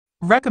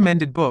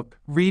Recommended book: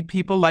 Read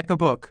People Like a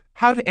Book,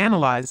 How to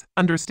Analyze,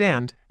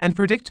 Understand, and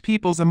Predict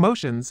People's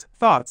Emotions,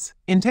 Thoughts,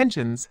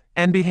 Intentions,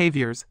 and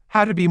Behaviors,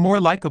 How to Be More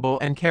Likable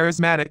and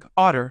Charismatic,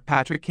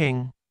 author.Patrick.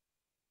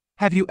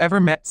 Have you ever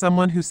met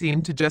someone who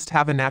seemed to just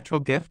have a natural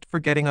gift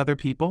for getting other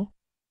people?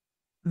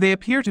 They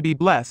appear to be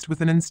blessed with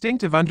an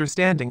instinctive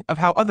understanding of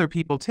how other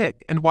people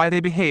tick and why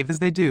they behave as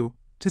they do,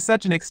 to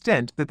such an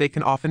extent that they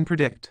can often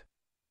predict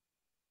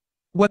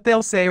what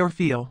they'll say or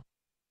feel.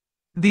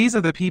 These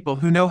are the people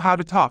who know how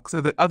to talk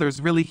so that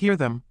others really hear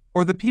them,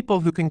 or the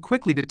people who can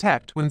quickly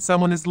detect when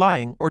someone is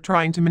lying or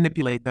trying to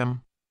manipulate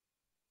them.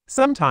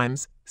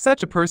 Sometimes,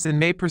 such a person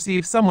may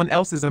perceive someone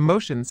else's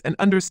emotions and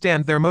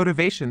understand their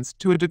motivations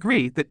to a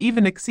degree that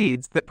even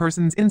exceeds that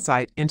person's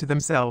insight into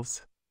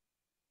themselves.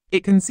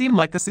 It can seem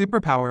like a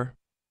superpower.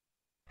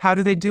 How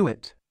do they do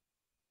it?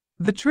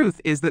 The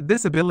truth is that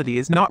this ability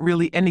is not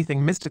really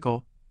anything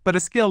mystical, but a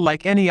skill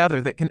like any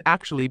other that can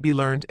actually be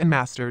learned and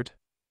mastered.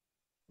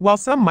 While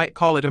some might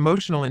call it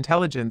emotional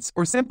intelligence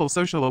or simple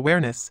social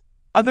awareness,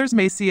 others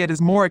may see it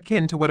as more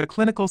akin to what a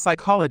clinical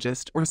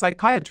psychologist or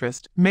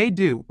psychiatrist may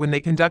do when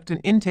they conduct an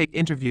intake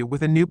interview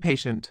with a new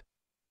patient.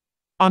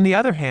 On the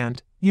other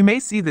hand, you may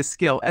see this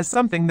skill as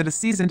something that a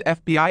seasoned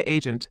FBI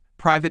agent,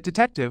 private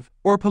detective,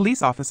 or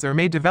police officer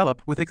may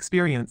develop with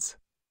experience.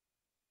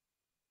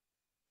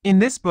 In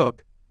this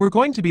book, we're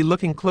going to be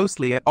looking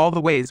closely at all the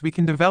ways we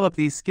can develop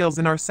these skills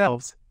in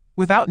ourselves,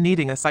 without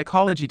needing a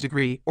psychology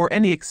degree or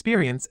any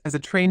experience as a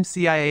trained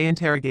CIA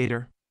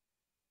interrogator.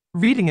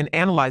 Reading and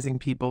analyzing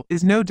people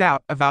is no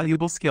doubt a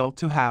valuable skill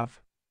to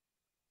have.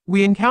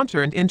 We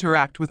encounter and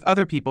interact with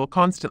other people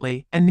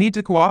constantly and need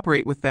to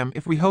cooperate with them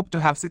if we hope to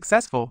have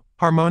successful,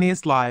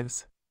 harmonious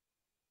lives.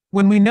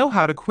 When we know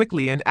how to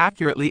quickly and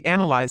accurately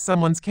analyze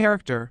someone's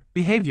character,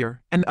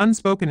 behavior, and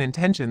unspoken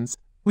intentions,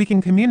 we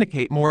can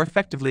communicate more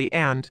effectively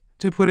and,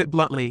 to put it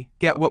bluntly,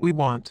 get what we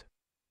want.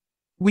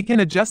 We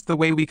can adjust the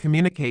way we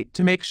communicate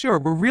to make sure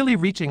we're really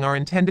reaching our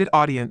intended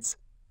audience.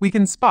 We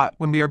can spot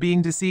when we are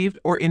being deceived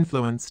or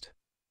influenced.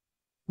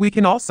 We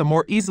can also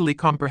more easily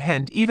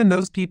comprehend even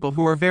those people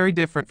who are very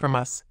different from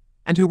us,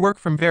 and who work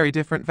from very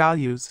different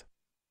values.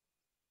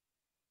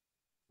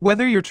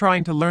 Whether you're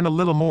trying to learn a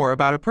little more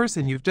about a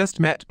person you've just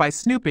met by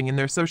snooping in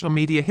their social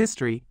media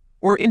history,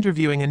 or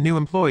interviewing a new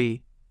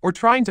employee, or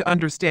trying to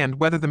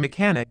understand whether the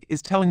mechanic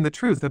is telling the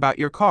truth about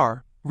your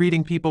car,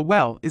 reading people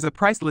well is a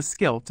priceless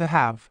skill to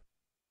have.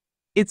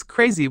 It's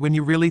crazy when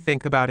you really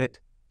think about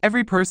it.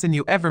 Every person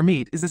you ever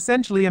meet is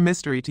essentially a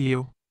mystery to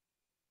you.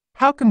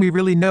 How can we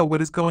really know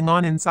what is going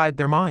on inside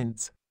their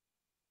minds?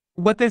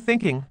 What they're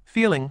thinking,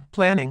 feeling,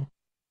 planning?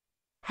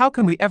 How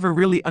can we ever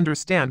really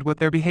understand what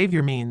their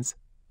behavior means,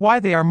 why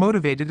they are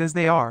motivated as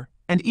they are,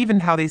 and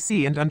even how they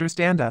see and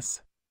understand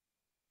us?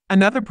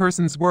 Another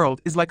person's world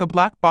is like a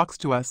black box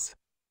to us.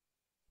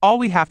 All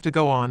we have to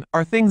go on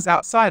are things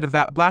outside of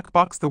that black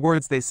box: the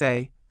words they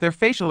say, their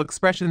facial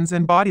expressions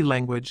and body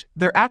language,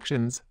 their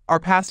actions, our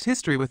past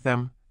history with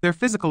them, their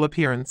physical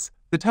appearance,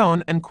 the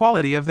tone and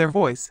quality of their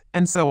voice,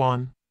 and so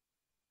on.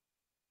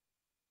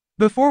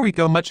 Before we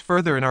go much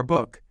further in our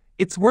book,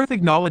 it's worth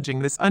acknowledging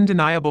this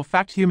undeniable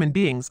fact: human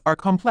beings are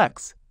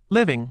complex,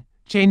 living,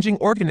 changing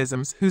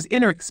organisms whose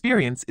inner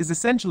experience is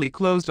essentially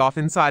closed off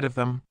inside of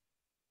them.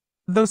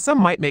 Though some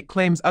might make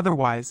claims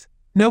otherwise,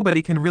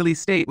 nobody can really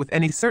state with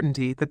any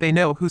certainty that they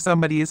know who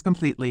somebody is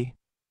completely.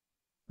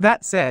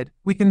 That said,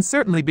 we can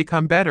certainly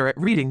become better at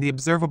reading the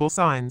observable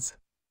signs.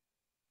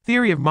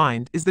 Theory of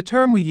mind is the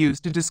term we use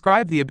to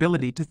describe the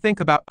ability to think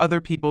about other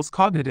people's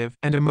cognitive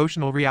and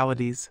emotional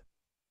realities.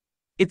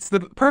 It's the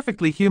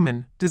perfectly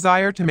human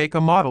desire to make a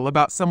model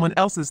about someone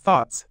else's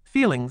thoughts,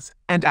 feelings,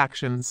 and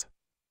actions.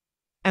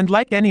 And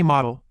like any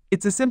model,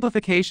 it's a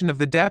simplification of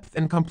the depth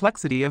and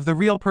complexity of the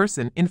real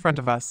person in front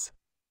of us.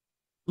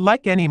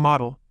 Like any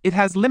model, it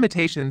has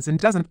limitations and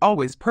doesn't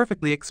always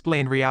perfectly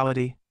explain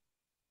reality.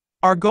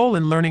 Our goal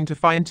in learning to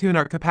fine-tune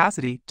our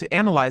capacity to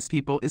analyze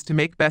people is to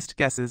make best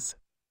guesses.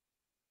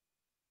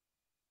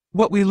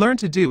 What we learn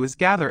to do is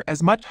gather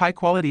as much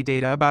high-quality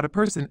data about a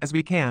person as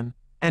we can,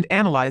 and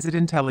analyze it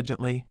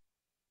intelligently.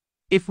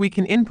 If we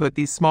can input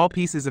these small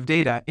pieces of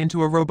data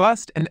into a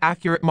robust and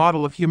accurate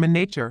model of human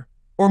nature,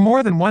 or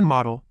more than one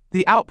model,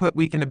 the output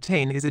we can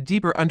obtain is a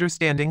deeper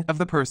understanding of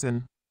the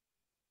person.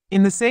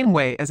 In the same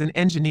way as an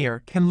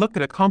engineer can look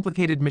at a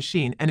complicated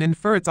machine and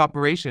infer its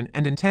operation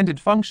and intended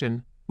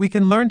function, we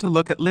can learn to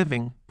look at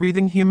living,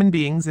 breathing human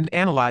beings and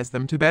analyze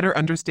them to better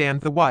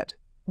understand the what,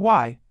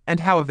 why, and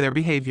how of their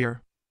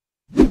behavior.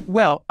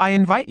 Well, I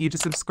invite you to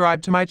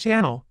subscribe to my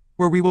channel,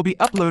 where we will be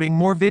uploading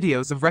more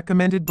videos of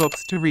recommended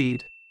books to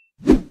read.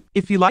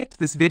 If you liked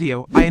this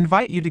video, I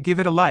invite you to give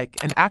it a like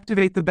and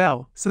activate the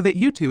bell so that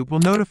YouTube will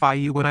notify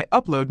you when I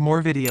upload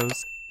more videos.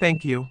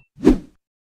 Thank you.